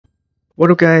What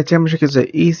up guys, Temperature is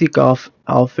an easy golf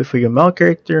outfit for your male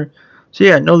character. So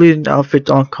yeah, no leading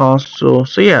outfits on console.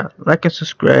 So yeah, like and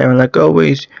subscribe, and like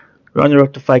always, we're on the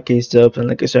road to 5k subs, and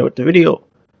like I said with the video.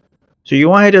 So you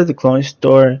want to head to the cloning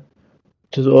store.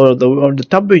 To the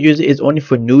top of your user is only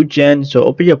for new gen. So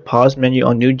open your pause menu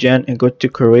on new gen and go to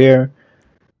career.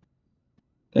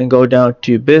 And go down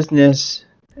to business.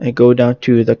 And go down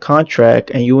to the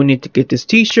contract. And you will need to get this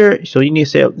t-shirt. So you need to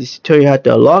set up this tutorial how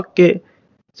to unlock it.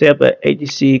 Set up an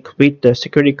ATC, complete the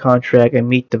security contract, and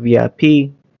meet the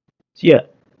VIP. So yeah,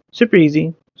 super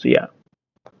easy. So yeah,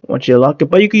 once you unlock it,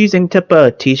 but you can use any type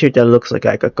of t-shirt that looks like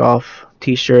a golf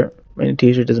t-shirt. Any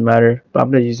t-shirt doesn't matter, but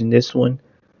I'm not using this one.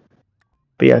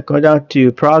 But yeah, go down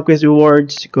to progress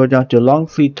rewards, go down to long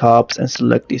sleeve tops, and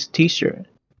select this t-shirt.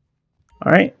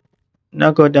 Alright,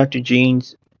 now go down to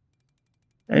jeans.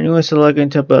 And you want to select any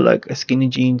type of like skinny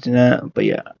jeans and that, but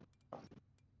yeah.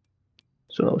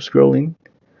 So scrolling.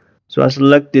 So I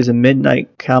select this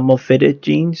midnight camel fitted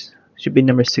jeans. Should be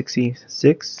number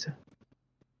 66.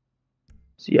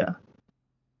 So yeah.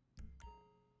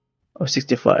 Oh,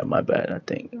 65, my bad, I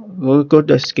think. We'll go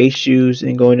to skate shoes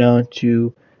and go down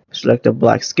to select the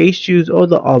black skate shoes or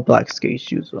the all black skate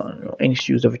shoes. I don't know, any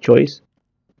shoes of your choice.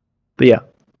 But yeah.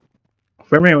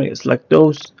 From here, we can select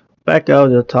those. Back out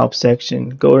of the top section.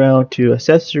 Go down to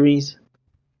accessories.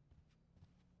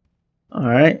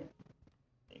 Alright.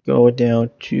 Go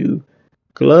down to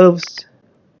gloves.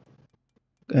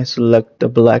 And select the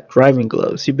black driving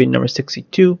gloves. Should be number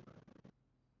 62.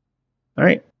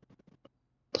 Alright.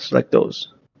 Select those.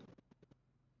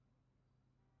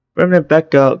 From there,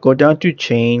 back out, go down to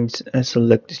chains and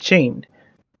select the chain.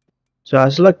 So I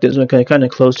select this one kind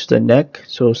of close to the neck,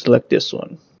 so select this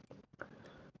one.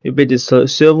 It'll be this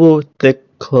silver thick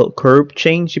curved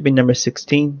chain, should be number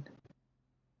 16.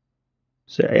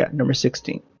 So yeah, number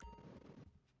 16.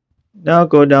 Now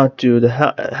go down to the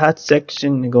hat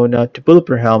section and go down to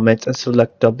bulletproof helmets and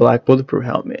select the black bulletproof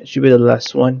helmet. Should be the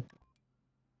last one.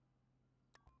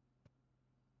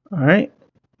 Alright.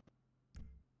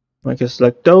 I can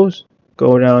select those.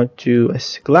 Go down to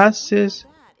glasses.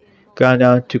 Go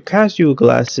down to casual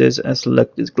glasses and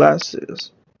select these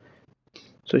glasses.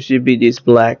 So it should be these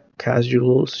black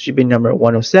casuals. Should be number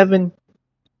 107.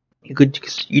 You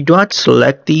don't have to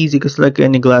select these. You can select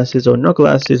any glasses or no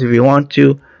glasses if you want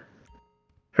to.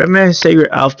 From there, say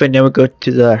your outfit. Then we go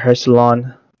to the hair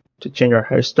salon to change our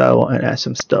hairstyle and add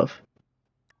some stuff.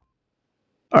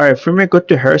 Alright, from here, go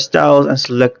to hairstyles and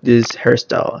select this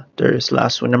hairstyle. There's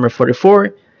last one, number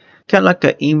 44. Kind of like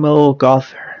an emo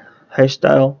goth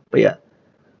hairstyle, but yeah.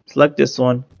 Select this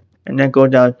one. And then go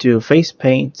down to face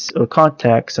paints or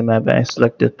contacts and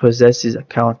select the possesses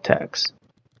contacts.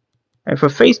 And for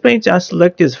face paints, I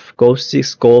select this Gold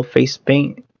 6 Gold face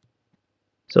paint.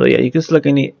 So yeah, you can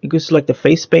select the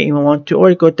face paint you want to,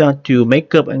 or you go down to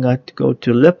makeup and go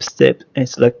to lipstick and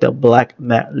select the black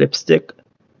matte lipstick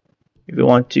if you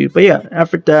want to. But yeah,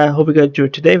 after that, hope you guys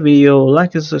enjoyed today's video.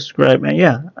 Like and subscribe, and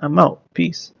yeah, I'm out.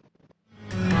 Peace.